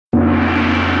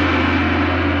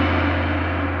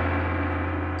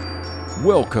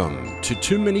Welcome to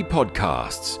Too Many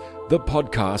Podcasts, the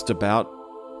podcast about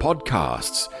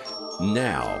podcasts.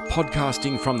 Now,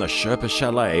 podcasting from the Sherpa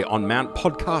Chalet on Mount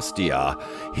Podcastia,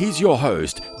 here's your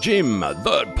host, Jim,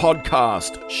 the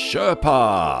Podcast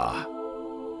Sherpa.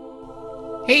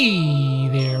 Hey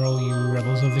there, all you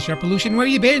rebels of the Sherpolution. Where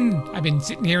you been? I've been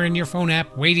sitting here in your phone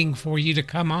app waiting for you to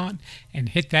come on and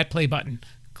hit that play button.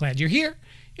 Glad you're here.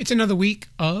 It's another week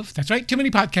of, that's right, Too Many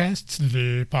Podcasts,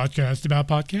 the podcast about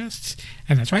podcasts.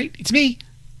 And that's right, it's me,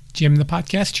 Jim the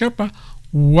Podcast Sherpa,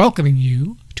 welcoming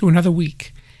you to another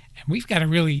week. And we've got a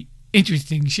really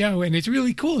interesting show, and it's a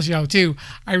really cool show, too.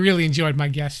 I really enjoyed my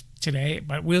guest today,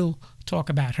 but we'll talk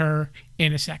about her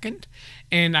in a second.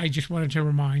 And I just wanted to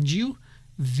remind you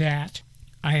that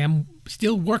I am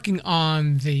still working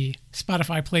on the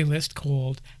Spotify playlist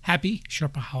called Happy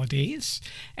Sherpa Holidays,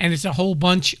 and it's a whole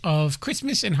bunch of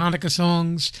Christmas and Hanukkah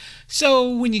songs.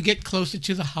 So when you get closer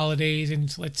to the holidays,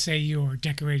 and let's say you're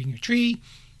decorating your tree,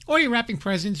 or you're wrapping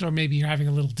presents, or maybe you're having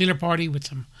a little dinner party with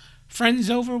some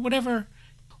friends over, whatever,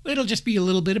 it'll just be a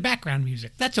little bit of background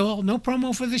music. That's all. No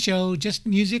promo for the show, just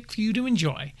music for you to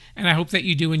enjoy. And I hope that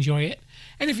you do enjoy it.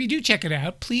 And if you do check it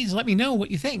out, please let me know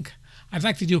what you think. I'd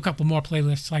like to do a couple more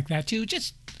playlists like that too,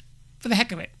 just for the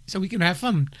heck of it, so we can have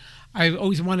fun. I've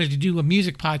always wanted to do a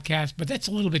music podcast, but that's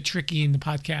a little bit tricky in the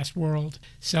podcast world.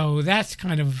 So that's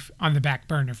kind of on the back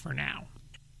burner for now.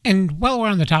 And while we're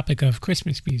on the topic of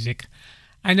Christmas music,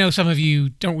 I know some of you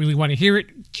don't really want to hear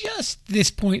it just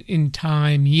this point in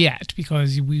time yet,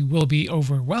 because we will be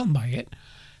overwhelmed by it.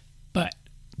 But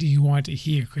do you want to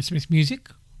hear Christmas music?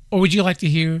 Or would you like to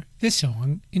hear this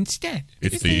song instead?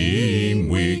 It's theme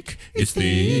week, it's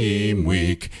theme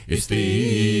week, it's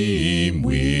theme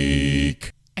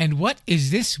week. And what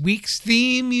is this week's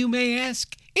theme, you may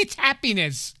ask? It's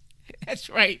happiness. That's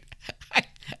right.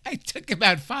 I took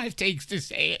about 5 takes to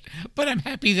say it, but I'm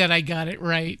happy that I got it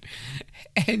right.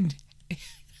 And,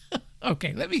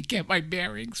 okay, let me get my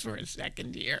bearings for a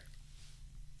second here.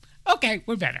 Okay,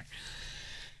 we're better.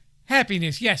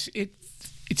 Happiness, yes,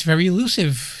 it's very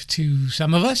elusive to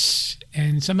some of us,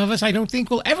 and some of us I don't think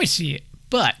will ever see it.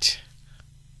 But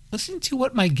listen to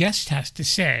what my guest has to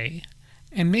say,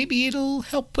 and maybe it'll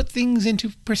help put things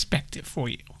into perspective for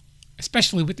you,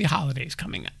 especially with the holidays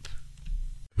coming up.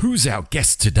 Who's our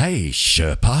guest today,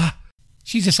 Sherpa?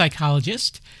 She's a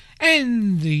psychologist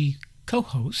and the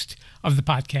co-host of the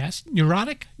podcast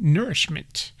Neurotic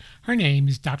Nourishment. Her name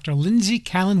is Dr. Lindsay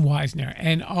Callen-Weisner,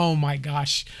 and oh my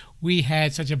gosh, we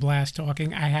had such a blast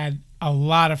talking. I had a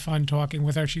lot of fun talking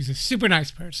with her. She's a super nice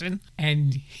person,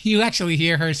 and you actually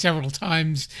hear her several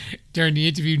times during the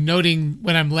interview noting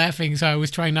when I'm laughing, so I was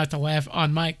trying not to laugh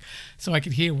on mic so I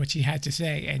could hear what she had to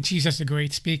say. And she's just a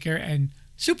great speaker and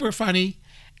super funny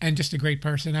and just a great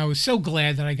person. I was so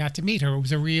glad that I got to meet her. It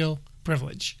was a real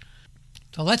privilege.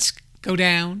 So let's go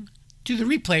down to the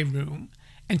replay room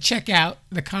and check out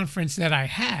the conference that I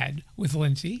had with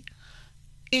Lindsay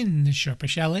in the Sherpa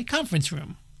Chalet conference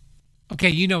room. Okay,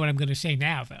 you know what I'm going to say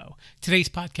now, though. Today's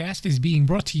podcast is being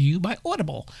brought to you by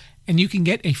Audible, and you can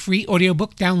get a free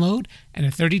audiobook download and a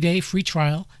 30-day free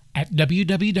trial at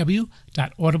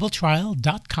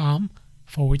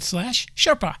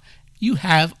www.audibletrial.com/Sherpa. You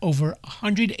have over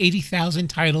 180,000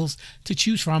 titles to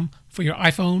choose from for your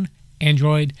iPhone,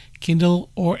 Android,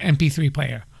 Kindle, or MP3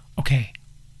 player. Okay,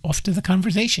 off to the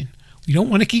conversation. We don't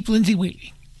want to keep Lindsay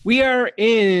waiting. We are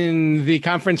in the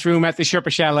conference room at the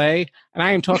Sherpa Chalet, and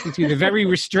I am talking to the very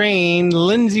restrained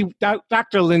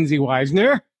Dr. Lindsay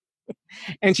Weisner.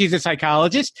 And she's a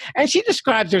psychologist, and she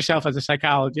describes herself as a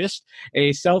psychologist,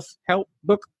 a self-help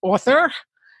book author.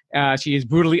 She is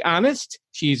brutally honest.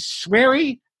 She's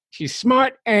sweary. She's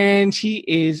smart, and she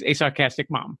is a sarcastic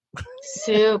mom.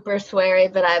 Super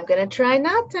sweary, but I'm going to try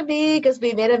not to be, because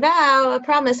we made a vow, a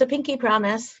promise, a pinky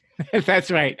promise. That's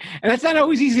right. And that's not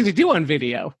always easy to do on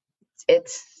video.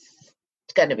 It's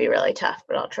going to be really tough,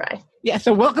 but I'll try. Yeah,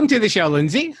 so welcome to the show,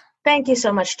 Lindsay. Thank you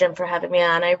so much, Jim, for having me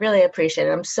on. I really appreciate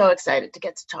it. I'm so excited to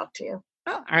get to talk to you.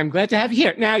 Well, I'm glad to have you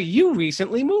here. Now, you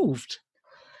recently moved.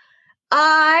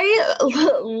 I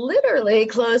literally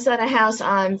closed on a house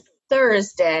on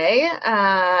Thursday.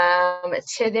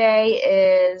 Today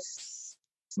is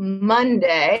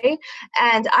Monday,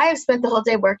 and I have spent the whole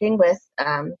day working with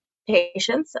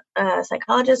patients,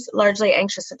 psychologists, largely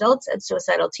anxious adults and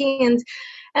suicidal teens.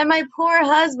 And my poor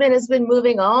husband has been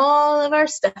moving all of our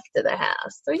stuff to the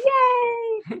house. So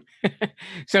yay!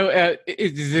 So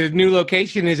is the new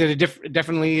location, is it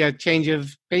definitely a change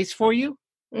of pace for you?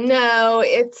 No,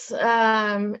 it's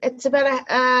about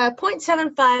a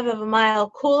 0.75 of a mile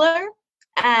cooler,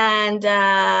 and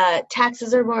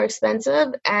taxes are more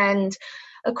expensive, and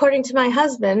according to my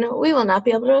husband, we will not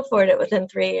be able to afford it within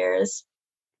 3 years.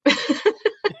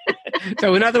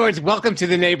 So in other words, welcome to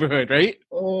the neighborhood, right?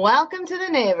 Welcome to the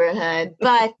neighborhood.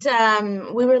 But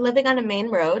we were living on a main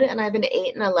road, and I have an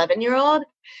 8 and 11-year-old.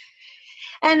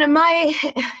 And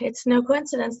it's no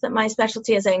coincidence that my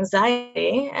specialty is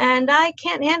anxiety, and I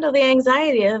can't handle the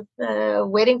anxiety of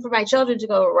waiting for my children to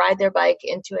go ride their bike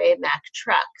into a Mack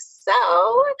truck.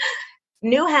 So,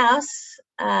 new house,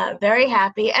 very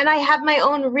happy. And I have my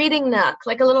own reading nook,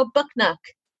 like a little book nook.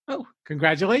 Oh,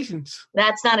 congratulations.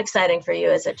 That's not exciting for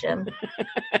you, is it, Jim?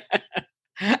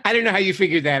 I don't know how you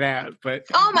figured that out, but...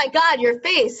 Oh my God, your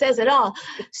face says it all.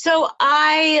 So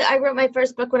I wrote my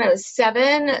first book when I was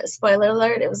 7. Spoiler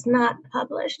alert, it was not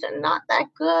published and not that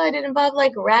good. It involved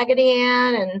like Raggedy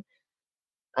Ann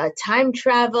and time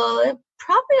travel.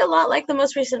 Probably a lot like the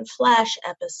most recent Flash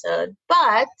episode.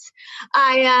 But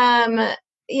I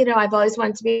I've always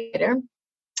wanted to be a writer.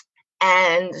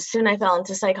 And soon I fell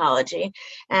into psychology.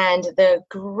 And the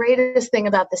greatest thing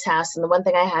about this house, and the one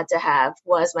thing I had to have,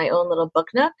 was my own little book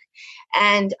nook.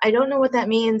 And I don't know what that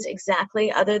means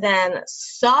exactly, other than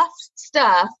soft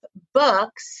stuff,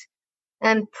 books,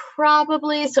 and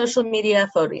probably social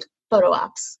media photo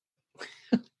ops.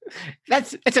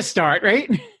 It's a start, right?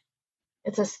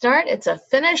 It's a start. It's a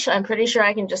finish. I'm pretty sure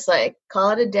I can just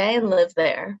call it a day and live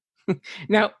there.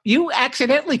 Now, you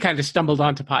accidentally kind of stumbled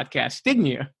onto podcasts, didn't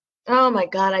you? Oh my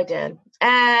God, I did.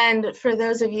 And for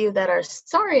those of you that are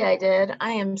sorry I did,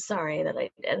 I am sorry that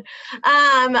I did.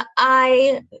 I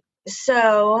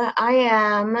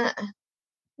am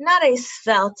not a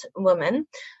svelte woman.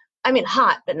 I mean,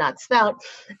 hot, but not svelte.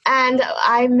 And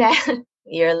I met,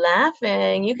 you're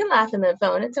laughing. You can laugh in the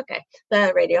phone. It's okay.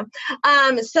 The radio.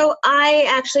 So I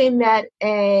actually met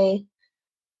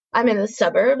I'm in the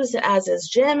suburbs, as is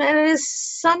Jim, and it is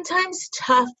sometimes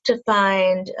tough to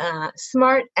find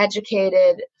smart,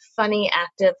 educated, funny,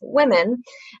 active women.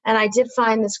 And I did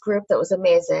find this group that was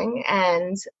amazing,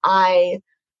 and I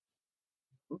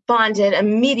bonded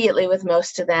immediately with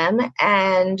most of them.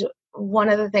 And one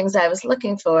of the things I was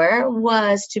looking for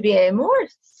was to be a more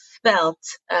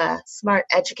svelte, smart,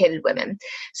 educated women.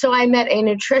 So I met a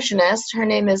nutritionist. Her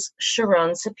name is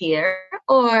Sharon Sapir,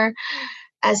 or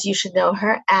as you should know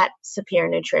her, at Sapir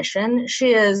Nutrition.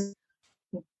 She is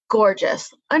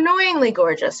gorgeous, annoyingly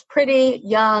gorgeous, pretty,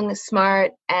 young,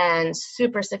 smart, and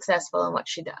super successful in what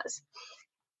she does.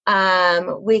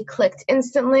 We clicked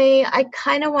instantly. I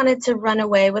kind of wanted to run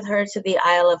away with her to the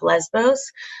Isle of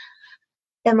Lesbos.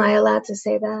 Am I allowed to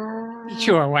say that?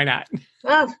 Sure, why not?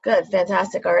 Oh, good,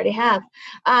 fantastic, already have.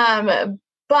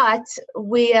 But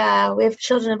we have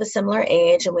children of a similar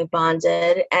age, and we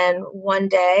bonded. And one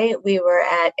day we were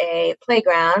at a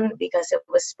playground because it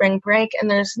was spring break,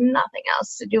 and there's nothing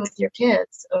else to do with your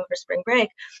kids over spring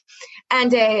break.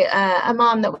 And a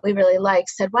mom that we really liked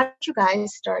said, "Why don't you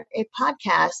guys start a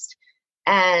podcast?"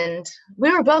 And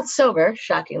we were both sober,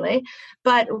 shockingly,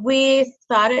 but we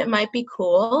thought it might be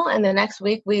cool. And the next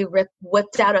week we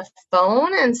whipped out a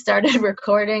phone and started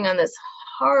recording on this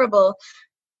horrible.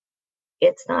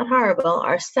 It's not horrible.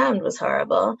 Our sound was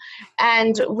horrible.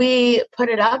 And we put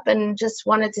it up and just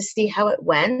wanted to see how it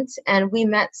went. And we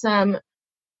met some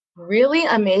really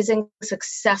amazing,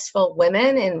 successful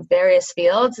women in various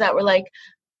fields that were like,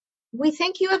 "We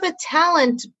think you have a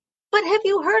talent, but have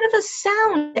you heard of a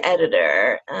sound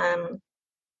editor?"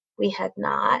 We had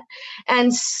not.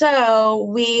 And so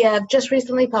we have just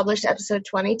recently published episode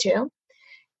 22.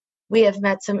 We have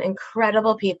met some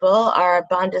incredible people. Our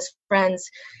bond as friends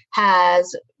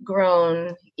has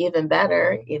grown even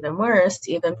better, even worse,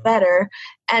 even better.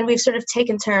 And we've sort of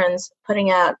taken turns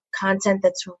putting out content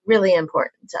that's really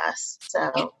important to us.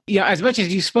 So, yeah, as much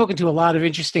as you've spoken to a lot of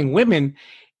interesting women,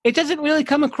 it doesn't really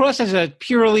come across as a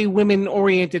purely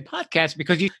women-oriented podcast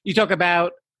because you talk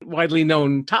about widely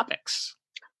known topics.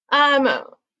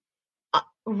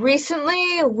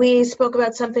 Recently, we spoke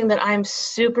about something that I'm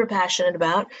super passionate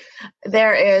about.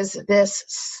 There is this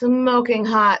smoking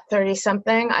hot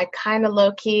 30-something. I kind of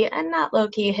low-key and not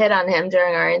low-key hit on him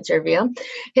during our interview.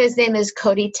 His name is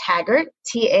Cody Taggart,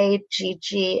 Taggart.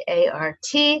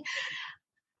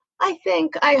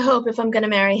 I hope if I'm going to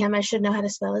marry him, I should know how to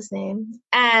spell his name.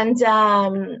 And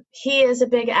he is a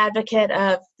big advocate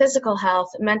of physical health,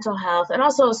 mental health, and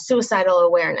also suicidal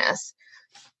awareness.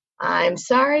 I'm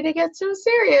sorry to get so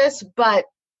serious, but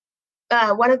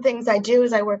one of the things I do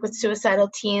is I work with suicidal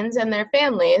teens and their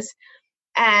families.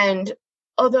 And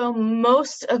although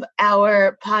most of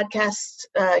our podcast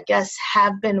guests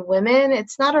have been women,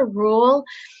 it's not a rule.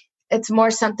 It's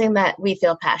more something that we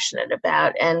feel passionate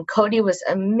about. And Cody was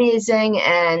amazing.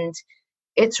 And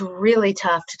it's really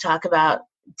tough to talk about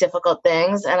difficult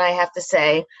things. And I have to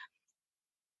say,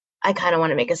 I kind of want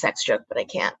to make a sex joke, but I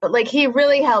can't. But like, he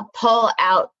really helped pull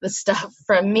out the stuff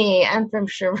from me and from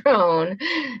Sharon.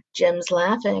 Jim's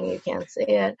laughing. You can't see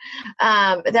it.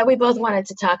 That we both wanted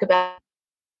to talk about,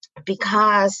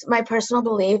 because my personal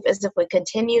belief is if we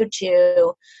continue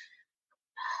to,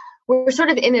 we're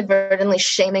sort of inadvertently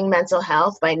shaming mental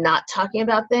health by not talking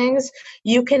about things.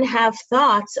 You can have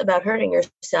thoughts about hurting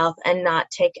yourself and not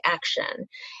take action.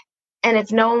 And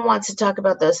if no one wants to talk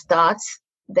about those thoughts,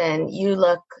 then you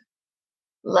look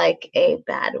like a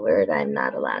bad word I'm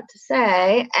not allowed to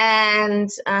say, and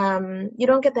you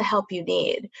don't get the help you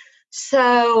need.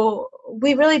 So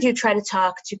we really do try to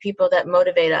talk to people that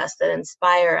motivate us, that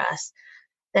inspire us,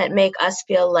 that make us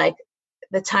feel like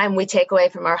the time we take away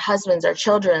from our husbands, our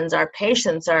children, our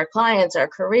patients, our clients, our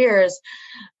careers,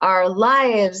 our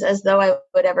lives, as though I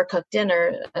would ever cook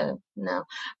dinner. No,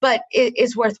 but it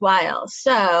is worthwhile.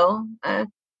 So I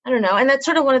don't know. And that's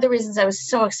sort of one of the reasons I was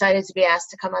so excited to be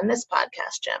asked to come on this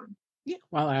podcast, Jim. Yeah,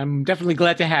 well, I'm definitely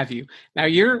glad to have you. Now,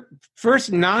 your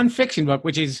first nonfiction book,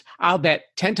 which is, I'll bet,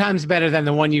 10 times better than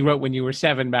the one you wrote when you were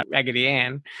 7 about Raggedy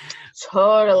Ann.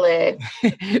 Totally.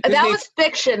 That was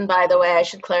fiction, by the way, I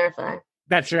should clarify.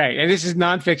 That's right. And this is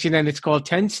nonfiction, and it's called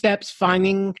 10 Steps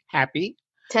Finding Happy.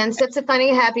 10 Steps of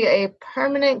Finding Happy, a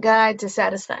permanent guide to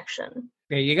satisfaction.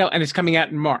 There you go. And it's coming out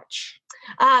in March.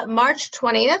 March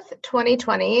 20th,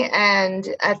 2020. And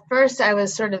at first I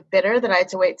was sort of bitter that I had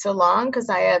to wait so long because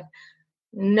I have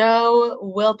no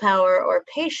willpower or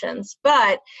patience.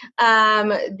 But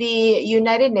the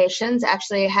United Nations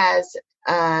actually has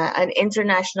an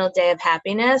International Day of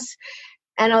Happiness.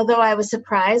 And although I was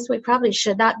surprised, we probably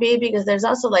should not be, because there's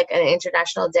also like an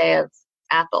International Day of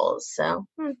Apples. So,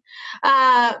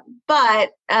 but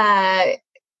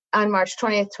on March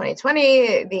 20th,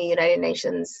 2020, the United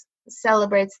Nations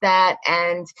celebrates that,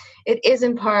 and it is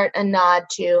in part a nod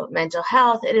to mental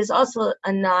health. It is also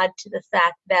a nod to the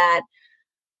fact that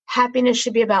happiness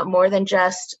should be about more than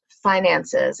just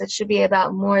finances. It should be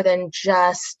about more than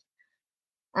just,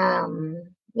 a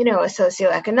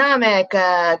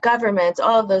socioeconomic, government,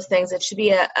 all of those things. It should be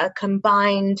a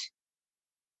combined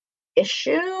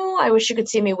issue. I wish you could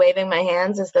see me waving my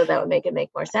hands as though that would make it make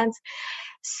more sense.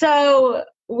 So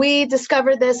we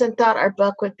discovered this and thought our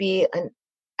book would be an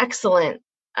excellent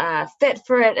fit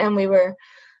for it, and we were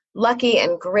lucky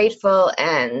and grateful,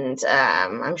 and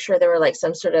I'm sure there were like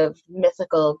some sort of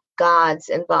mythical gods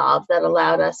involved that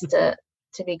allowed us to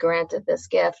be granted this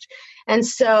gift. And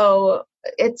so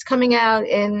it's coming out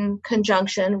in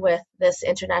conjunction with this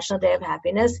International Day of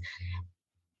Happiness,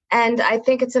 and I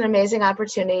think it's an amazing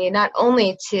opportunity not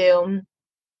only to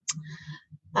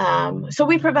so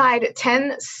we provide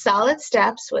 10 solid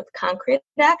steps with concrete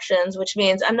actions, which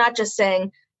means I'm not just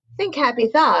saying think happy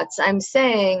thoughts. I'm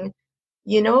saying,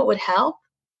 you know what would help?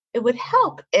 It would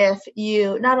help if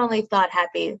you not only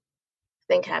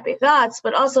think happy thoughts,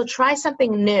 but also try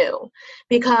something new.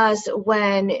 Because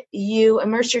when you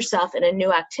immerse yourself in a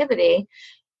new activity,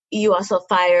 you also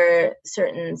fire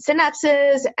certain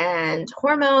synapses and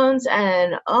hormones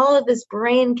and all of this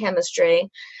brain chemistry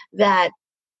that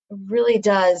really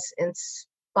does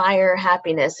inspire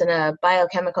happiness in a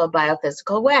biochemical,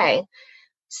 biophysical way.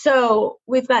 So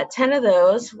we've got 10 of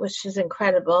those, which is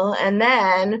incredible. And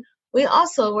then we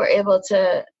also were able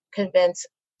to convince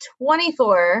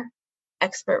 24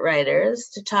 expert writers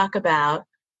to talk about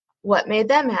what made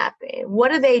them happy.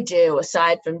 What do they do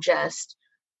aside from just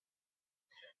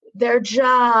their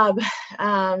job,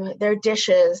 their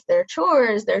dishes, their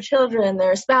chores, their children,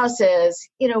 their spouses?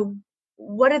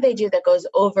 What do they do that goes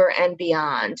over and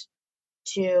beyond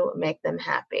to make them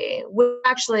happy? We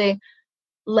actually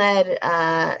led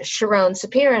Sharon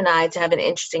Sapir and I to have an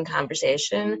interesting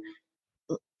conversation.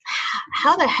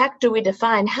 How the heck do we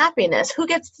define happiness? Who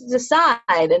gets to decide?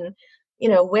 And,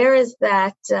 where is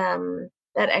that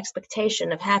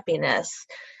expectation of happiness?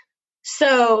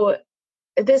 So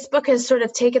this book has sort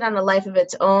of taken on a life of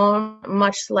its own,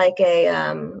 much like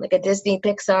a Disney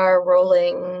Pixar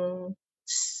rolling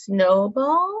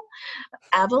snowball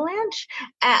avalanche.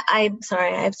 I'm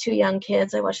sorry, I have 2 young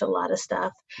kids. I watch a lot of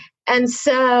stuff. And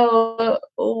so,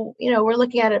 we're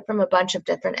looking at it from a bunch of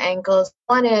different angles.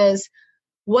 One is,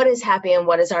 what is happy and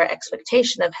what is our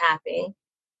expectation of happy?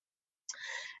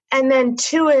 And then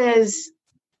 2 is,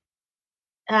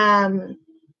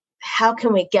 how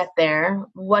can we get there?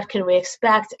 What can we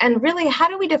expect? And really, how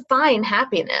do we define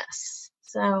happiness?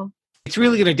 So it's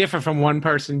really going to differ from one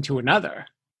person to another.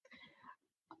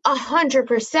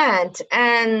 100%.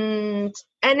 And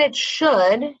it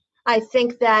should. I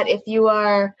think that if you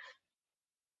are,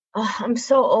 I'm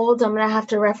so old, I'm going to have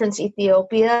to reference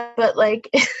Ethiopia, but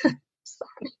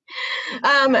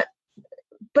funny.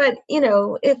 But,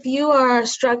 if you are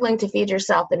struggling to feed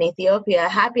yourself in Ethiopia,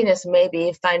 happiness may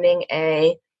be finding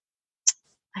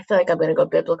I feel like I'm going to go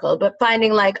biblical, but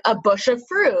finding like a bush of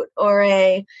fruit or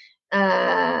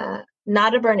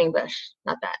not a burning bush,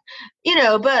 not that,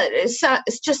 but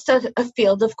it's just a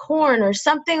field of corn or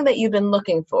something that you've been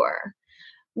looking for.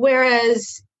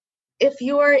 Whereas if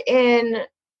you're in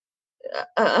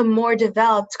a more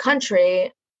developed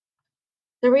country,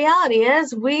 the reality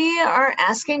is we are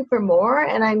asking for more,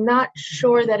 and I'm not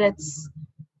sure that it's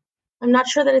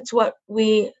what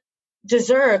we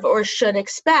deserve or should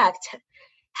expect.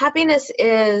 Happiness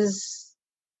is,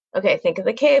 okay, think of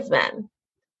the cavemen.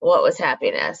 What was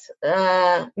happiness?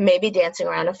 Maybe dancing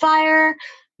around a fire,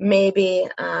 maybe,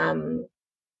 being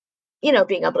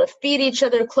able to feed each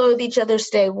other, clothe each other,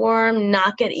 stay warm,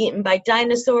 not get eaten by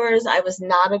dinosaurs. I was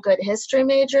not a good history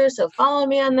major, so follow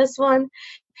me on this one.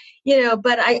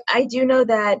 But I do know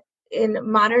that in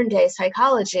modern day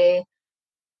psychology,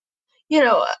 we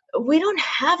don't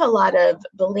have a lot of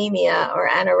bulimia or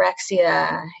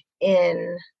anorexia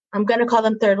in, I'm going to call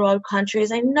them third world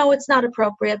countries. I know it's not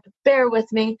appropriate, but bear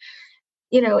with me,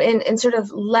 in sort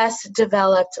of less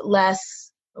developed,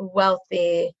 less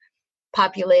wealthy,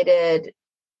 populated,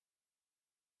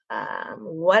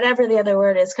 whatever the other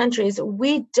word is, countries,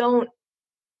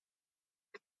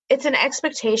 it's an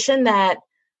expectation that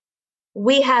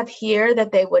we have here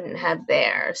that they wouldn't have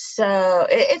there. So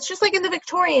it's just like in the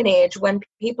Victorian age when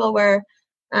people were,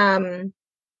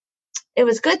 it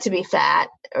was good to be fat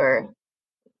or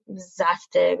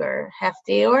zaftig or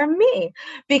hefty or me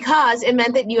because it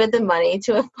meant that you had the money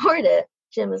to afford it.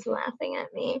 Jim is laughing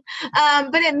at me.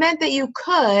 But it meant that you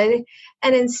could.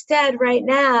 And instead, right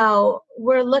now,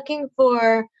 we're looking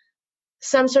for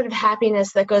some sort of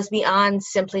happiness that goes beyond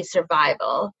simply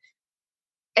survival.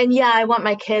 And yeah, I want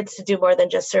my kids to do more than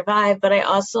just survive, but I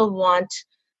also want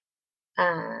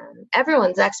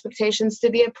everyone's expectations to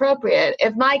be appropriate.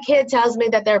 If my kid tells me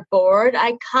that they're bored,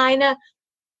 I can't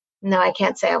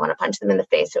say I want to punch them in the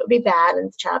face. It would be bad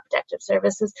in Child Protective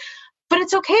Services. But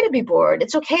it's okay to be bored.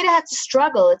 It's okay to have to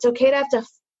struggle. It's okay to have to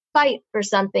fight for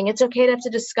something. It's okay to have to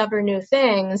discover new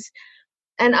things.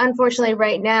 And unfortunately,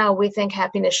 right now, we think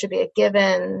happiness should be a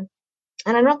given.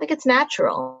 And I don't think it's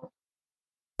natural.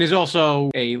 There's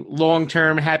also a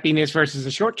long-term happiness versus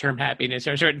a short-term happiness.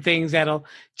 There are certain things that'll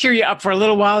cheer you up for a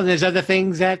little while, and there's other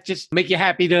things that just make you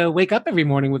happy to wake up every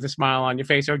morning with a smile on your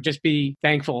face or just be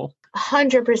thankful.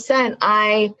 100%.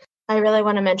 I really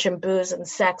want to mention booze and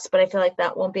sex, but I feel like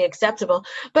that won't be acceptable.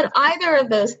 But either of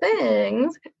those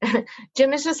things,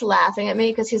 Jim is just laughing at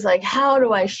me because he's like, how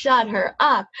do I shut her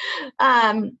up?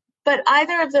 But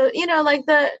either of the, like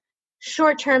the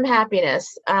short-term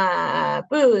happiness,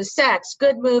 booze, sex,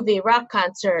 good movie, rock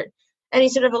concert, any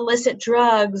sort of illicit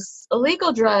drugs,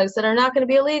 illegal drugs that are not going to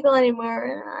be illegal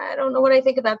anymore. I don't know what I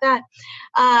think about that.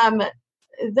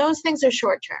 Those things are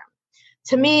short-term.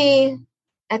 To me,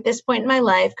 at this point in my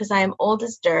life, because I am old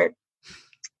as dirt,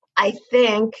 I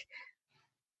think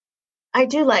I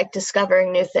do like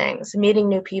discovering new things, meeting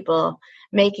new people,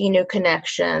 making new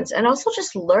connections, and also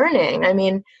just learning. I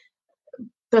mean,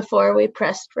 before we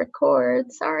pressed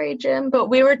record, sorry, Jim, but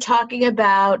we were talking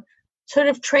about sort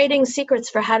of trading secrets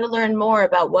for how to learn more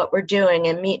about what we're doing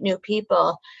and meet new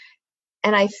people.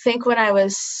 And I think when I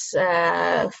was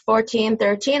 14,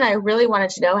 13, I really wanted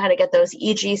to know how to get those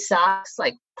EG socks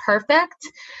like perfect.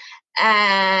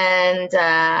 And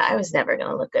I was never going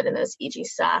to look good in those EG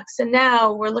socks. And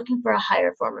now we're looking for a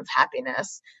higher form of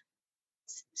happiness.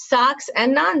 Socks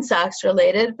and non-socks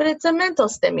related, but it's a mental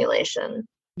stimulation.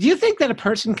 Do you think that a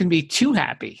person can be too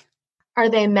happy? Are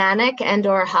they manic and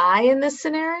or high in this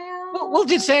scenario? Well, we'll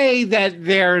just say that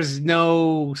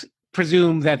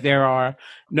presume that there are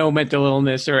no mental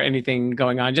illness or anything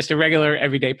going on, just a regular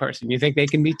everyday person. You think they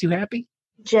can be too happy?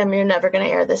 Jim, you're never going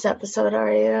to air this episode,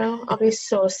 are you? I'll be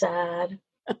so sad.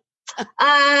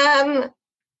 I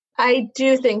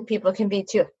do think people can be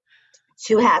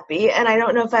too happy, and I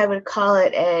don't know if I would call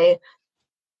it a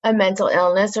mental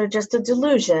illness or just a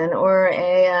delusion or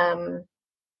a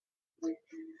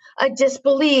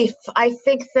disbelief. I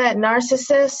think that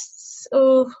narcissists,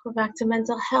 we're back to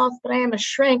mental health, but I am a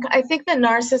shrink. I think that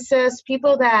narcissists,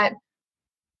 people that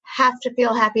have to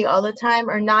feel happy all the time,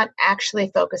 are not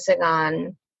actually focusing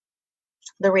on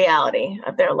the reality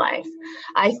of their life.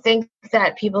 I think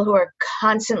that people who are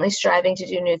constantly striving to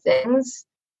do new things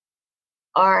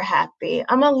are happy.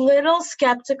 I'm a little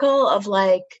skeptical of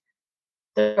like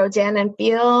the Rodan and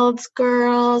Fields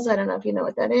girls. I don't know if you know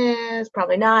what that is.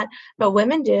 Probably not. But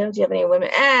women do. Do you have any women?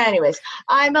 Anyways,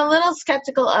 I'm a little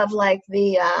skeptical of like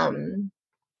the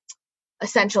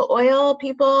essential oil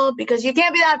people, because you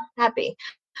can't be that happy.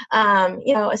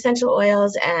 Essential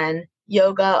oils and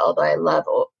yoga, although I love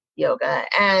yoga.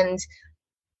 And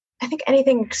I think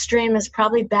anything extreme is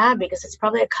probably bad because it's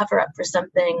probably a cover up for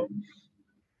something.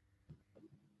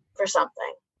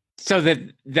 So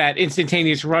that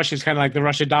instantaneous rush is kind of like the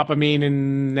rush of dopamine,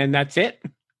 and then that's it.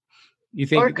 You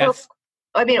think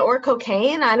or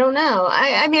cocaine? I don't know.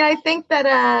 I think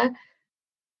that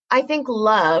I think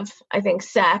love, I think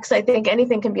sex, I think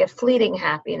anything can be a fleeting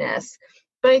happiness.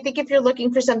 But I think if you're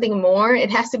looking for something more, it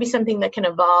has to be something that can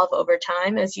evolve over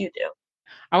time, as you do.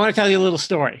 I want to tell you a little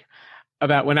story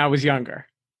about when I was younger.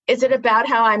 Is it about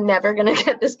how I'm never going to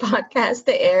get this podcast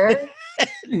to air?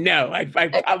 No, I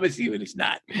promise you it is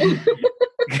not. All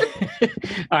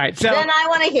right. So then I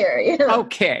want to hear you.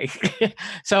 Okay.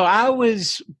 So I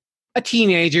was a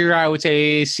teenager, I would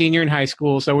say senior in high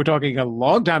school. So we're talking a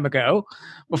long time ago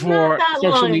before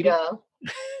social media. Ago.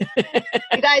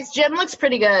 You guys, Jim looks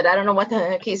pretty good. I don't know what the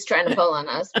heck he's trying to pull on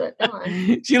us, but go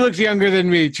on. She looks younger than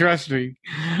me, trust me.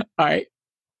 All right.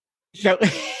 So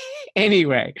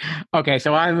anyway, okay,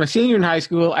 so I'm a senior in high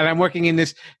school and I'm working in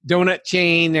this donut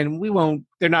chain, and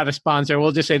they're not a sponsor.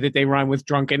 We'll just say that they rhyme with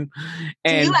drunken.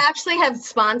 And do you actually have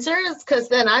sponsors? Because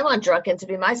then I want Drunken to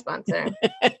be my sponsor.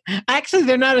 Actually,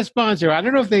 they're not a sponsor. I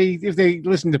don't know if they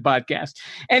listen to podcasts.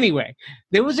 Anyway,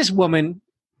 there was this woman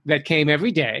that came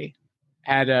every day,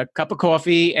 had a cup of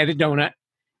coffee and a donut,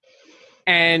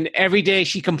 and every day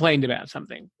she complained about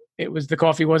something. It was the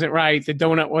coffee wasn't right, the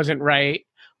donut wasn't right,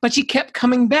 but she kept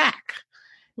coming back.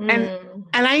 And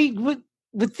I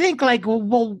would think like,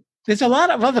 well, there's a lot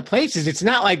of other places. It's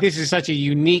not like this is such a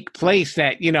unique place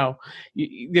that,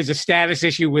 there's a status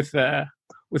issue with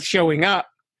showing up.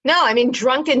 No, I mean,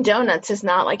 Drunken Donuts is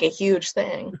not like a huge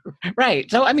thing.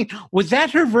 Right. So, I mean, was that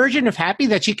her version of happy,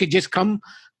 that she could just come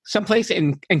someplace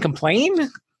and complain?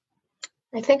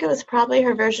 I think it was probably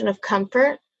her version of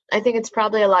comfort. I think it's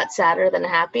probably a lot sadder than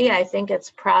happy. I think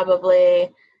it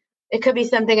could be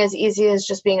something as easy as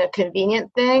just being a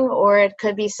convenient thing, or it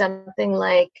could be something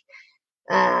like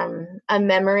a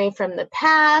memory from the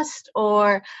past.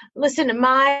 Or listen, the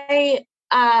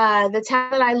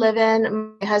town that I live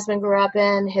in, my husband grew up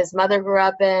in, his mother grew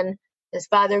up in, his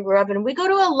father grew up in. We go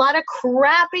to a lot of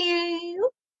crappy.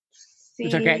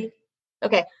 It's okay.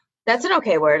 Okay. That's an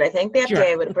okay word, I think. The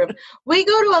FDA would approve. We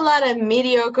go to a lot of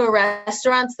mediocre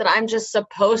restaurants that I'm just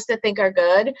supposed to think are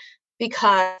good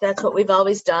because that's what we've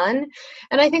always done.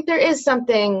 And I think there is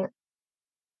something,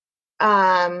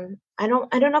 I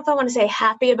don't know if I want to say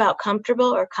happy about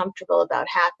comfortable or comfortable about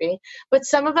happy, but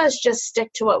some of us just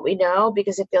stick to what we know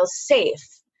because it feels safe.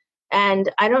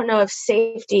 And I don't know if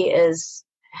safety is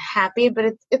happy,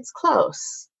 but it's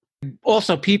close.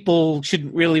 Also, people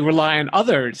shouldn't really rely on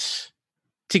others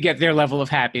to get their level of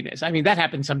happiness. I mean, that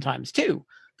happens sometimes too.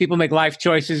 People make life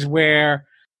choices where,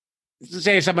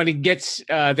 say, if somebody gets,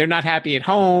 they're not happy at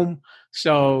home,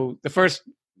 so the first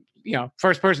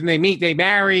person they meet, they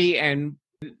marry, and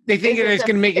they think it's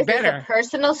going to make it better. Is this a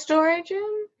personal story, Jim?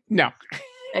 No.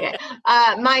 Okay.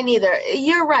 Mine either.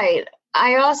 You're right.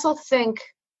 I also think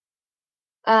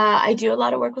I do a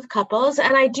lot of work with couples,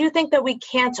 and I do think that we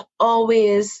can't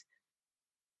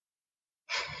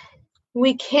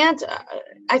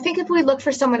I think if we look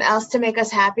for someone else to make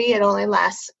us happy, it only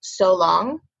lasts so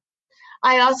long.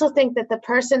 I also think that the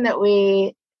person that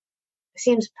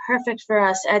seems perfect for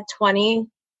us at 20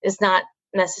 is not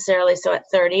necessarily so at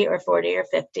 30 or 40 or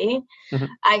 50. Mm-hmm.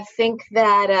 I think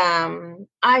that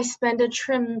I spend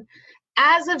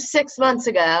as of 6 months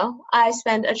ago, I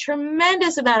spend a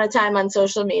tremendous amount of time on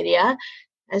social media,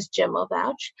 as Jim will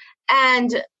vouch,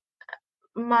 and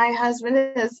my husband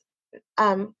is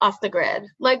off the grid,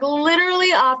 like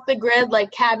literally off the grid,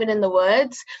 like cabin in the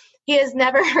woods. He has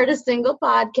never heard a single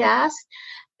podcast.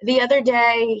 The other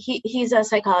day, he's a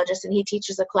psychologist and he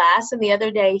teaches a class. And the other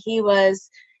day he was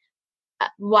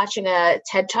watching a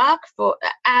TED Talk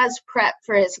as prep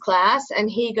for his class. And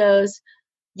he goes,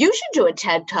 "You should do a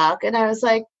TED Talk." And I was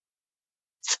like,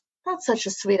 "That's such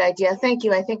a sweet idea. Thank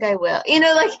you. I think I will."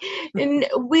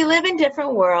 We live in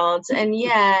different worlds, and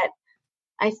yet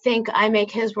I think I make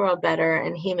his world better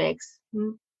and he makes,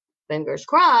 fingers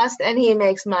crossed, and he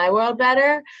makes my world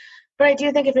better. But I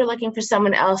do think if you're looking for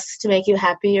someone else to make you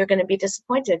happy, you're going to be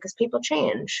disappointed because people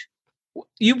change.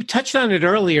 You touched on it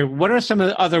earlier. What are some of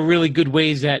the other really good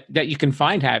ways that you can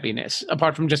find happiness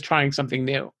apart from just trying something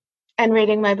new? And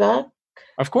reading my book?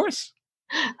 Of course.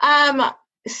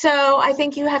 So I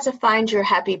think you have to find your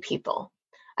happy people.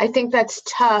 I think that's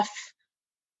tough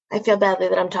I feel badly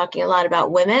that I'm talking a lot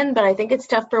about women, but I think it's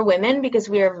tough for women because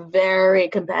we are very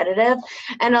competitive.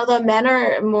 And although men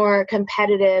are more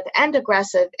competitive and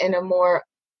aggressive in a more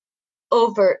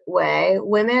overt way,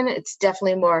 women, it's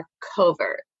definitely more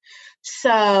covert.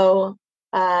 So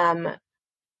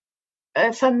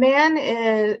if a man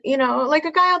is, like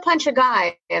a guy will punch a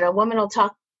guy and a woman will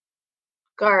talk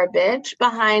garbage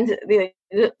behind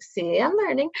I'm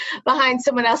learning, behind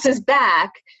someone else's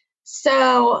back.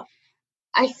 So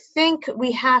I think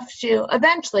we have to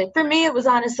eventually, for me, it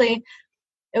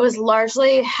was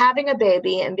largely having a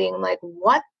baby and being like,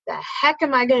 what the heck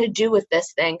am I going to do with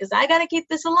this thing? Because I got to keep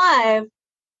this alive.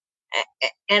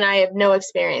 And I have no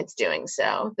experience doing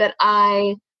so, that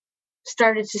I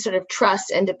started to sort of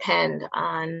trust and depend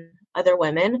on other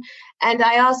women. And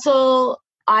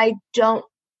I don't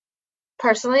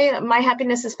personally, my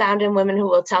happiness is found in women who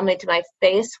will tell me to my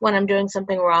face when I'm doing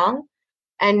something wrong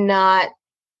and not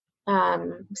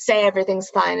say everything's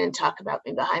fine and talk about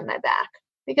me behind my back,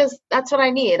 because that's what I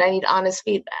need. I need honest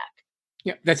feedback.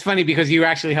 Yeah, that's funny because you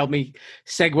actually helped me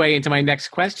segue into my next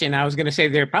question. I was going to say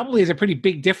there probably is a pretty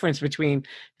big difference between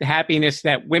the happiness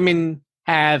that women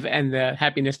have and the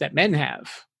happiness that men have.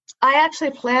 I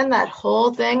actually planned that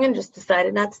whole thing and just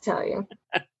decided not to tell you.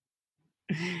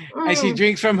 As she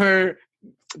drinks from her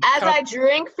cup. I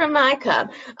drink from my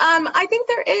cup. I think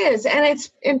there is, and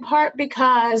it's in part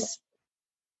because,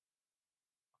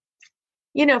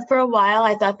 for a while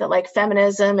I thought that like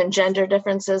feminism and gender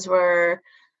differences were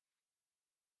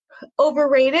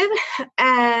overrated,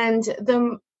 and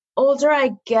the older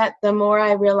I get, the more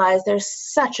I realize there's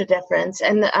such a difference.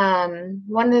 And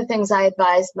one of the things I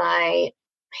advise my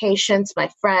patients, my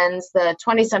friends, the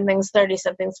 20-somethings,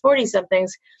 30-somethings,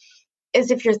 40-somethings,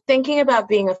 is if you're thinking about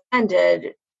being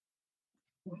offended,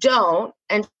 don't,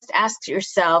 and just ask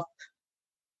yourself,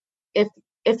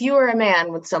 if you were a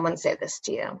man, would someone say this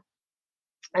to you?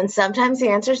 And sometimes the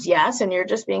answer is yes, and you're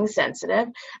just being sensitive.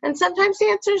 And sometimes the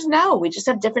answer is no. We just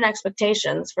have different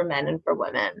expectations for men and for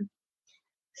women.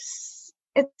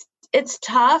 It's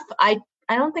tough. I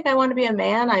don't think I want to be a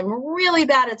man. I'm really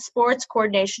bad at sports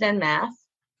coordination and math.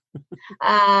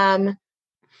 And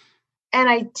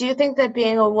I do think that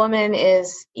being a woman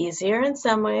is easier in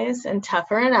some ways and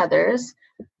tougher in others.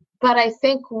 But I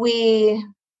think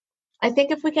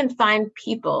if we can find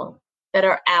people that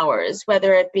are ours,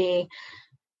 whether it be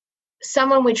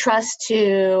someone we trust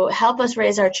to help us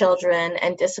raise our children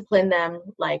and discipline them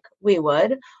like we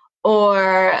would,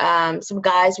 or some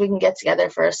guys we can get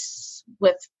together for a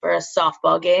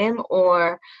softball game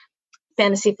or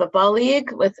fantasy football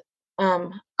league with,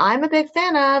 I'm a big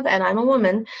fan of, and I'm a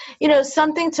woman,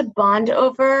 something to bond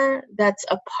over that's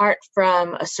apart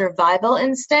from a survival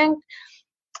instinct.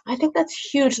 I think that's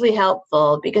hugely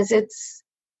helpful because it's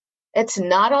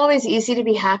not always easy to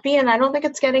be happy, and I don't think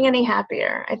it's getting any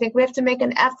happier. I think we have to make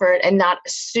an effort and not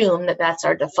assume that that's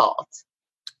our default.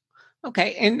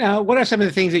 Okay. And what are some of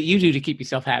the things that you do to keep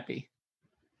yourself happy?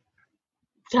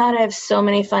 God, I have so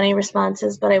many funny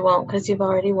responses, but I won't because you've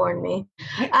already warned me.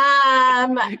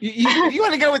 You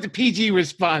want to go with the PG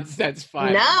response, that's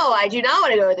fine. No, I do not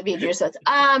want to go with the PG response.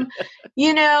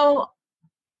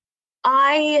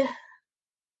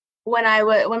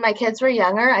 When my kids were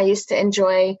younger, I used to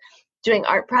enjoy doing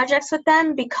art projects with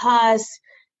them because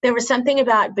there was something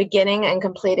about beginning and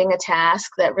completing a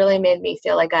task that really made me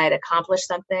feel like I had accomplished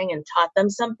something and taught them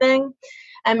something.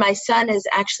 And my son is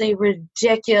actually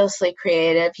ridiculously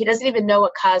creative. He doesn't even know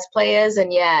what cosplay is,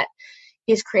 and yet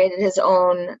he's created his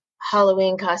own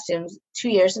Halloween costumes 2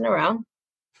 years in a row.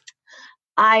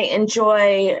 I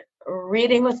enjoy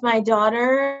reading with my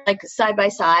daughter, like side by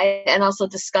side, and also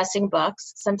discussing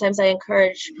books. Sometimes I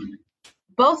encourage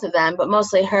both of them, but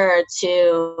mostly her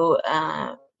to,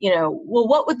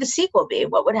 what would the sequel be?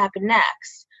 What would happen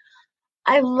next?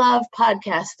 I love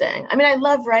podcasting. I mean, I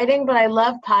love writing, but I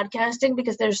love podcasting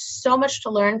because there's so much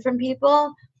to learn from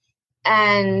people.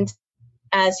 And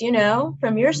as you know,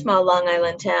 from your small Long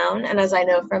Island town, and as I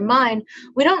know from mine,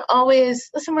 we don't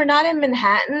always, listen, we're not in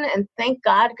Manhattan, and thank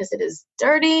God, because it is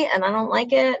dirty and I don't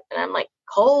like it, and I'm like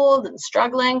cold and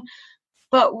struggling.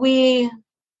 But I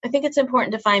think it's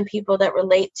important to find people that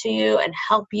relate to you and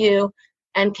help you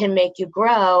and can make you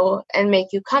grow and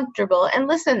make you comfortable. And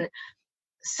listen,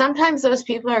 sometimes those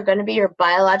people are going to be your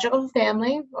biological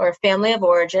family or family of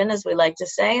origin, as we like to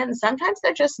say, and sometimes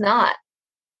they're just not.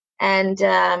 And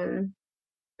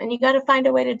you got to find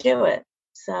a way to do it.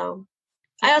 So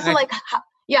I also like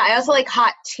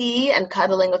hot tea and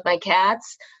cuddling with my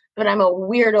cats, but I'm a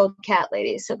weird old cat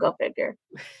lady, so go figure.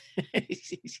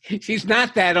 She's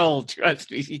not that old,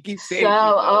 trust me. She keeps saying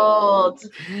so old.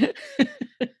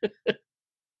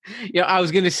 I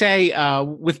was going to say,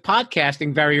 with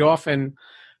podcasting, very often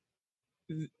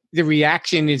the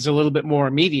reaction is a little bit more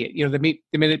immediate. The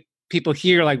minute people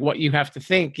hear like what you have to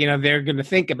think, they're going to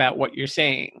think about what you're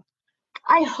saying.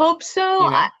 I hope so.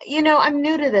 I'm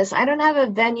new to this. I don't have a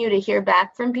venue to hear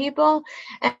back from people,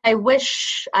 and I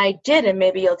wish I did, and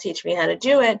maybe you'll teach me how to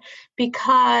do it,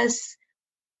 because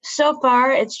so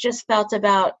far it's just felt like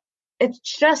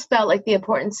the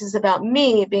importance is about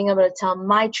me being able to tell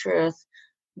my truth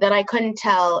that I couldn't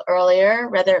tell earlier,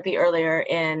 whether it be earlier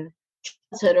in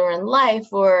childhood or in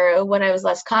life or when I was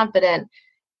less confident.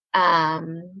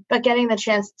 But getting the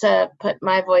chance to put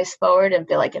my voice forward and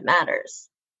feel like it matters.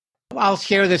 I'll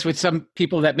share this with some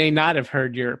people that may not have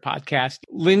heard your podcast.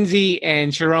 Lindsay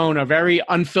and Sharon are very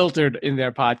unfiltered in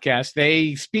their podcast.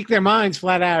 They speak their minds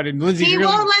flat out. And Lindsay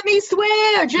won't let me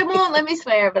swear. Jim won't let me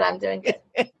swear, but I'm doing good.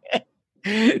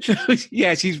 So,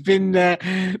 yeah, she's been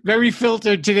very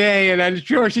filtered today, and I'm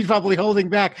sure she's probably holding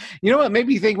back. You know what?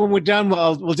 Maybe you think when we're done,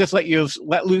 we'll just let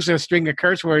loose a string of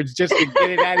curse words just to get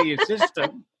it out of your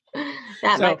system.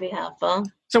 That might be helpful.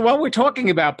 So while we're talking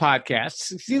about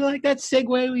podcasts, see, like that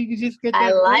segue, we could just get that.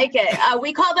 I like it.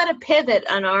 We call that a pivot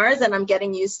on ours, and I'm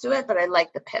getting used to it, but I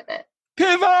like the pivot.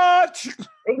 Pivot!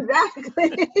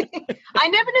 Exactly. I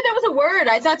never knew that was a word.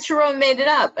 I thought Sharon made it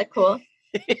up, but cool.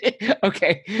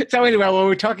 Okay. So anyway, while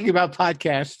we're talking about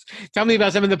podcasts, tell me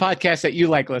about some of the podcasts that you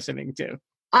like listening to.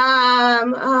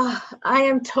 I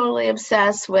am totally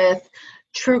obsessed with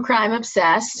True Crime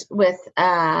Obsessed with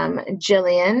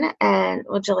Jillian, and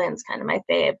Jillian's kind of my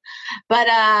fave,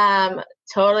 but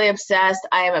totally obsessed.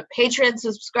 I am a Patreon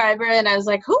subscriber, and I was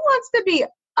like, who wants to be?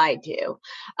 I do.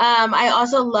 I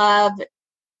also love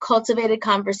Cultivated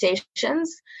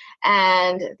Conversations,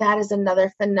 and that is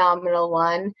another phenomenal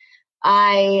one.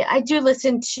 I do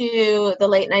listen to the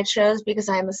late night shows because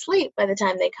I'm asleep by the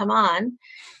time they come on.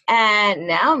 And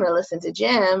now I'm going to listen to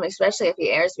Jim, especially if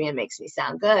he airs me and makes me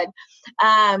sound good.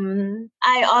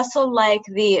 I also like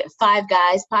the Five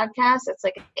Guys podcast. It's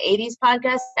like an 80s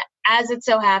podcast. As it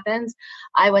so happens,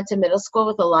 I went to middle school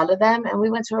with a lot of them, and we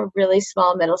went to a really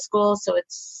small middle school, so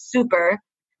it's super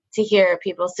to hear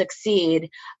people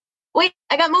succeed. Wait,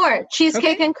 I got more.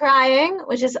 Cheesecake and Crying,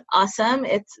 which is awesome.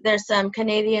 There's some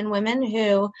Canadian women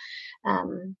who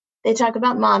they talk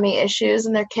about mommy issues,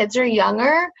 and their kids are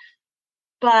younger,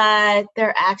 but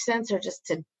their accents are just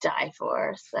to die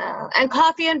for. So, and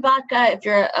Coffee and Vodka, if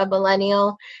you're a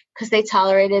millennial, because they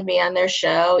tolerated me on their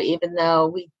show, even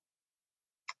though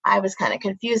I was kind of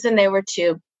confused and they were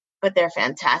too, but they're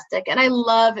fantastic. And I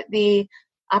love the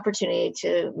opportunity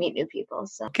to meet new people.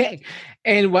 So. Okay.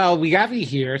 And while we have you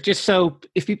here, just so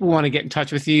if people want to get in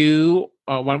touch with you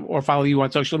or follow you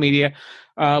on social media,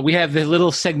 we have the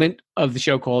little segment of the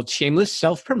show called Shameless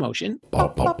Self-Promotion.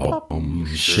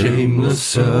 Shameless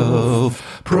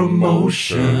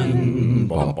self-promotion.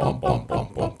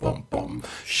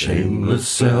 Shameless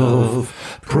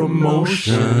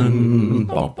self-promotion.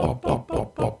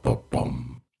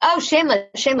 Oh,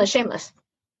 shameless.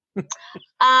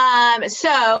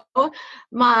 So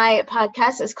my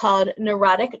podcast is called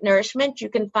Neurotic Nourishment. You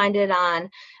can find it on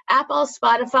Apple,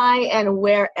 Spotify, and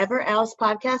wherever else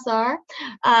podcasts are.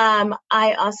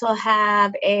 I also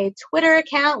have a Twitter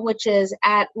account, which is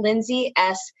at Lindsay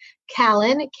S.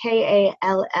 Kallen,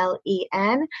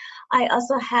 Kallen. I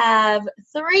also have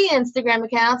 3 Instagram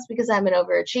accounts because I'm an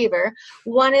overachiever.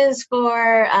 One is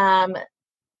for, I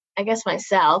guess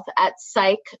myself, at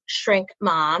Psych Shrink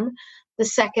Mom. The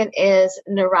second is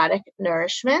Neurotic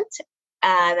Nourishment.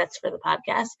 That's for the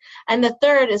podcast. And the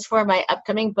third is for my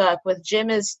upcoming book, which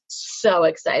Jim is so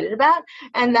excited about.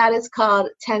 And that is called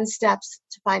 10 Steps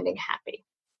to Finding Happy.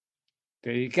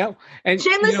 There you go. And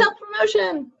shameless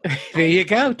self-promotion. There you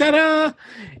go. Ta-da!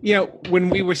 When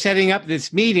we were setting up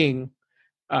this meeting,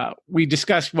 we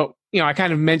discussed what, I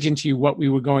kind of mentioned to you what we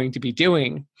were going to be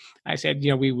doing. I said,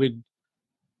 we would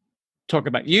talk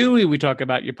about you, we would talk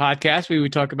about your podcast, we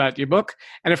would talk about your book,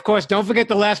 and of course, don't forget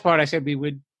the last part. I said we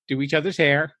would do each other's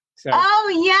hair. So.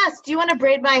 Oh yes, do you want to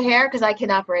braid my hair? Because I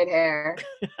cannot braid hair.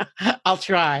 I'll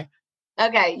try.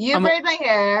 Okay, braid my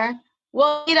hair.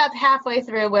 We'll meet up halfway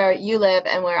through where you live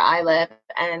and where I live,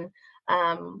 and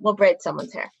we'll braid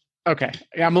someone's hair. Okay,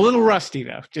 I'm a little rusty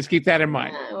though. Just keep that in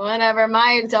mind. Whatever.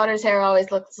 My daughter's hair always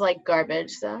looks like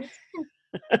garbage, so.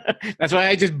 That's why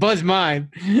I just buzz mine.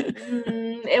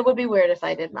 It would be weird if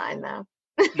I did mine, though.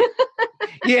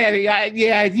 Yeah.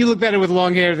 You look better with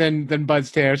long hair than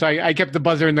buzzed hair, so I kept the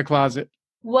buzzer in the closet.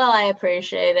 Well, I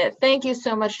appreciate it. Thank you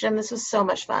so much, Jim. This was so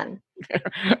much fun.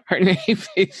 Her name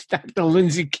is Dr.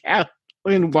 Lindsay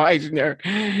Kallen Weisner.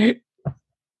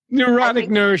 Neurotic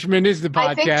Nourishment is the podcast.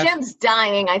 I think Jim's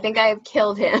dying. I think I have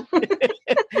killed him.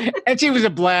 And she was a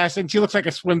blast, and she looks like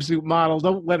a swimsuit model.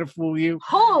 Don't let her fool you.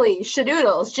 Holy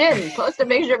shadoodles. Jim, post a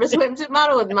picture of a swimsuit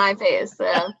model with my face.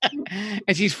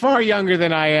 And she's far younger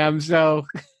than I am, so.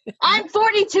 I'm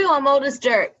 42. I'm old as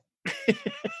dirt.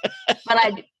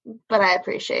 But I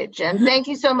appreciate it, Jim. Thank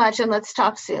you so much, and let's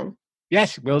talk soon.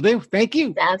 Yes, will do. Thank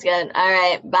you. Sounds good. All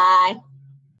right. Bye.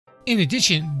 In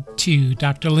addition to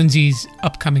Dr. Lindsay's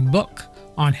upcoming book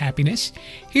on happiness,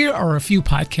 here are a few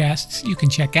podcasts you can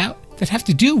check out that have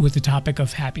to do with the topic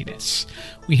of happiness.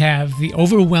 We have The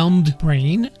Overwhelmed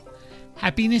Brain,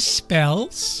 Happiness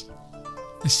Spells,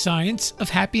 The Science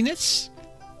of Happiness,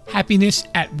 Happiness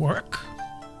at Work,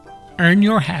 Earn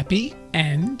Your Happy,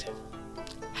 and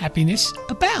Happiness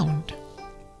Abound.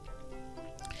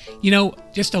 You know,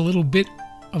 just a little bit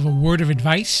of a word of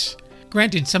advice.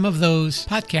 Granted, some of those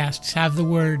podcasts have the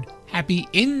word happy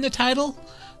in the title,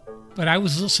 but I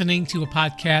was listening to a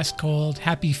podcast called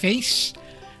Happy Face.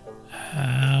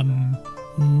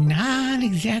 Not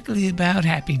exactly about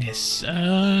happiness.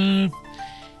 Why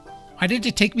did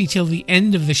it take me till the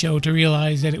end of the show to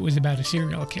realize that it was about a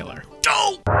serial killer?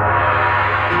 Oh!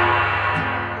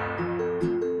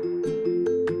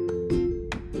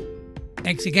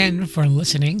 Thanks again for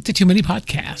listening to Too Many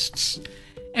Podcasts.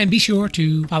 And be sure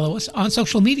to follow us on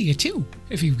social media too,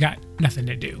 if you've got nothing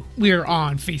to do. We're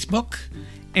on Facebook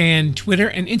and Twitter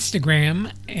and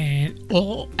Instagram, and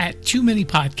all at Too Many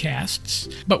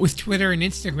Podcasts. But with Twitter and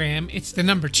Instagram, it's the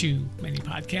number Too Many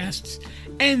Podcasts.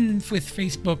 And with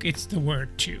Facebook, it's the word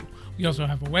two. We also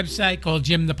have a website called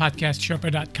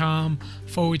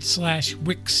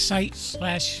jimthepodcastsherpa.com/Wix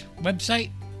site/website.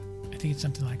 I think it's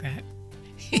something like that.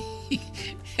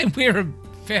 And we're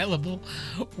available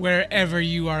wherever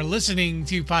you are listening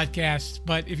to podcasts.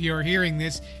 But if you're hearing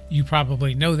this, you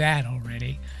probably know that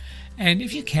already. And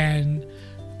if you can,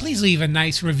 please leave a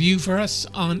nice review for us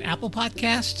on Apple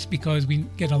Podcasts, because we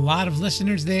get a lot of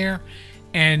listeners there.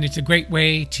 And it's a great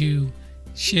way to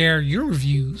share your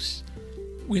reviews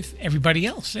with everybody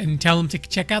else and tell them to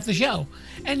check out the show.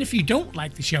 And if you don't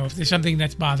like the show, if there's something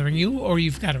that's bothering you, or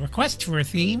you've got a request for a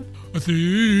theme week.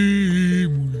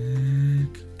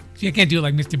 See, I can't do it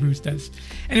like Mr. Bruce does.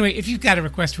 Anyway, if you've got a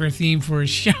request for a theme for a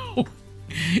show,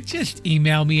 just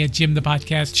email me at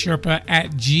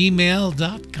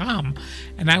jimthepodcastsherpa@gmail.com,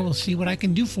 and I will see what I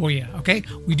can do for you, okay?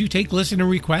 We do take listener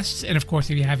requests, and of course,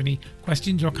 if you have any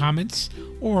questions or comments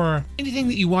or anything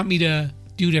that you want me to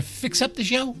do to fix up the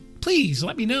show, please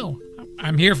let me know.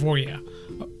 I'm here for you.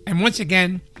 And once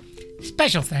again,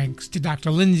 special thanks to Dr.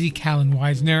 Lindsay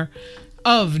Callen-Weisner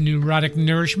of Neurotic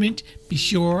Nourishment. Be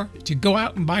sure to go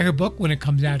out and buy her book when it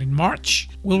comes out in March.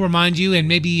 We'll remind you, and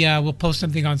maybe we'll post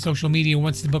something on social media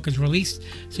once the book is released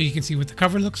so you can see what the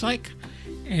cover looks like.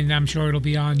 And I'm sure it'll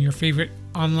be on your favorite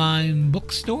online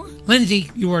bookstore. Lindsay,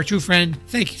 you are a true friend.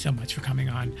 Thank you so much for coming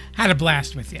on. Had a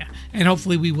blast with you. And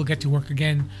hopefully we will get to work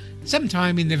again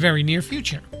sometime in the very near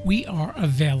future. We are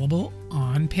available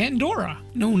on Pandora.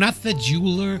 No, not the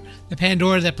jeweler, the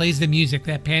Pandora that plays the music,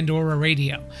 that Pandora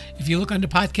Radio. If you look under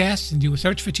podcasts and do a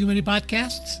search for Too Many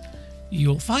Podcasts,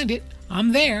 you'll find it.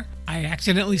 I'm there. I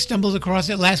accidentally stumbled across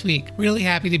it last week. Really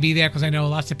happy to be there because I know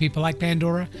lots of people like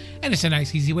Pandora, and it's a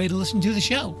nice, easy way to listen to the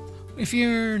show if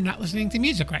you're not listening to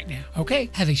music right now. Okay,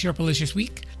 have a Sherpalicious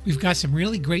week. We've got some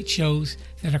really great shows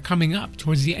that are coming up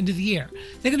towards the end of the year.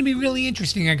 They're going to be really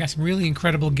interesting. I got some really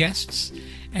incredible guests.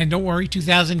 And don't worry,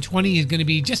 2020 is going to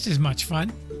be just as much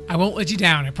fun. I won't let you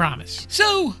down, I promise.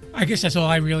 So, I guess that's all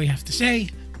I really have to say.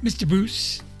 Mr.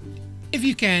 Bruce, if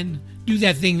you can, do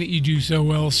that thing that you do so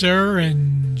well, sir,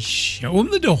 and show him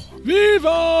the door.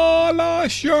 Viva la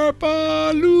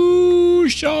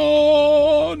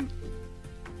Sherpalution!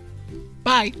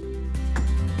 Bye.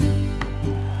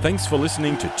 Thanks for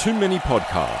listening to Too Many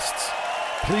Podcasts.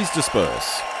 Please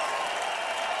disperse.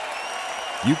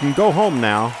 You can go home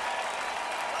now.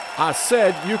 I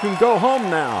said you can go home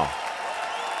now.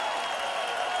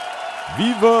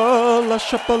 Viva la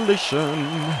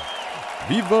Sherpalution.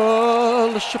 Viva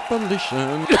la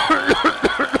Sherpalution.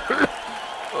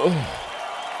 Oh.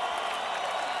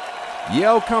 Yeah,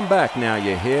 I'll come back now,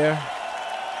 you hear?